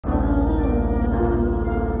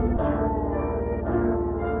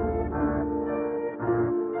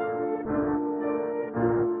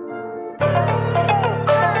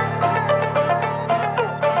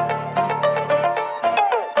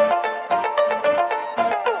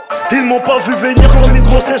Ils m'ont pas vu venir comme une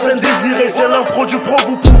grossesse indésirée. C'est l'impro du pro,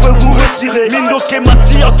 vous pouvez vous retirer. Minoke et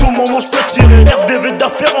Mati, à tout moment je peux tirer. RDV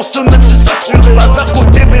d'affaires en semaine, je suis saturé. Pas à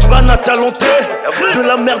côté, mes bannes à talenté. De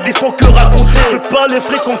la merde, ils font que raconter. Je peux pas les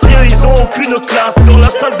fréquenter, ils ont aucune classe. Dans la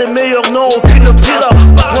salle des meilleurs, non, aucune place.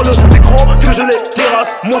 Prends le micro, que je les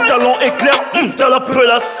terrasse. Mon talent est clair, t'as la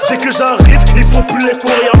pelasse. Dès que j'arrive, ils font plus les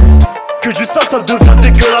coriaces. Que du sale, ça devient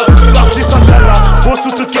dégueulasse. Parti Santana,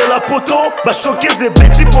 Bossou qu'est la poto. Bah choqué, c'est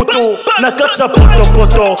Betty poto. Nakacha poto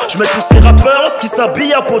poto. J'mets tous ces rappeurs qui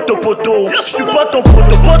s'habillent à poto poto. J'suis pas ton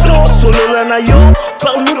poto poto. Solo l'anayo,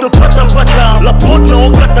 parle-nous de pata pata. La prod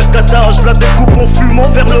non, kata kata. J'la découpe en fumant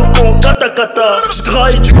vers le con, kata kata.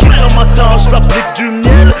 J'graille du kit un matin, j'l'applique du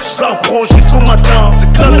miel. J'la reprends jusqu'au matin.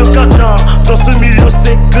 C'est plein de catin. Dans ce milieu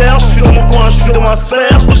c'est clair. J'suis dans mon coin, j'suis dans ma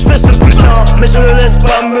sphère. J'fais ce putain, mais je ne laisse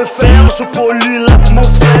pas me faire. Je pollue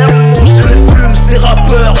l'atmosphère. Je les fume, ces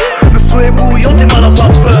rappeurs. Le feu est bouillant, t'es mal à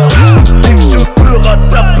vapeur. Dès que je pleure à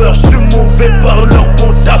ta peur, je suis mauvais par leur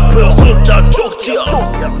bon tapeur. Soldat, 𝐁𝐔𝐙𝐿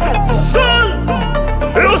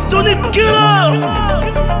Seul et au stonick killer.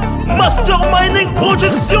 Masterminding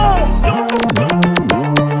Production.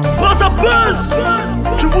 Buzz à buzz.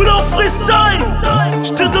 Tu voulais un freestyle,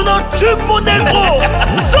 je te donne un tube mon négro.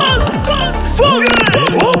 Seul, fuck,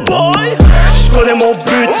 oh boy. Je connais mon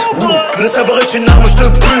but, le savoir est une arme, je te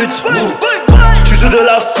bute. Tu joues de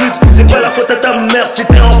la flûte, c'est pas la faute à ta mère si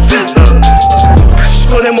t'es un fils.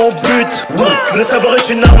 Je connais mon but, le savoir est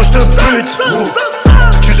une arme, je te bute.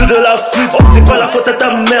 Tu joues de la flûte, c'est pas la faute à ta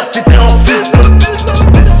mère si t'es un fils.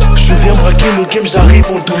 Je viens braquer le game, j'arrive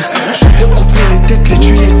en douce. Je viens couper les têtes, les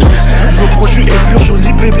tuer tous. Le produit est pur,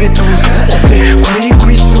 joli bébé tous. On fait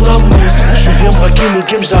couille sur la mousse. Je viens braquer le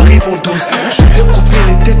game, j'arrive en douce. Je viens couper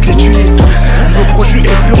les têtes, les tuer tous. Le produit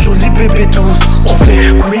est pur, joli bébé tous. On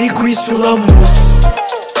fait couille sur la mousse.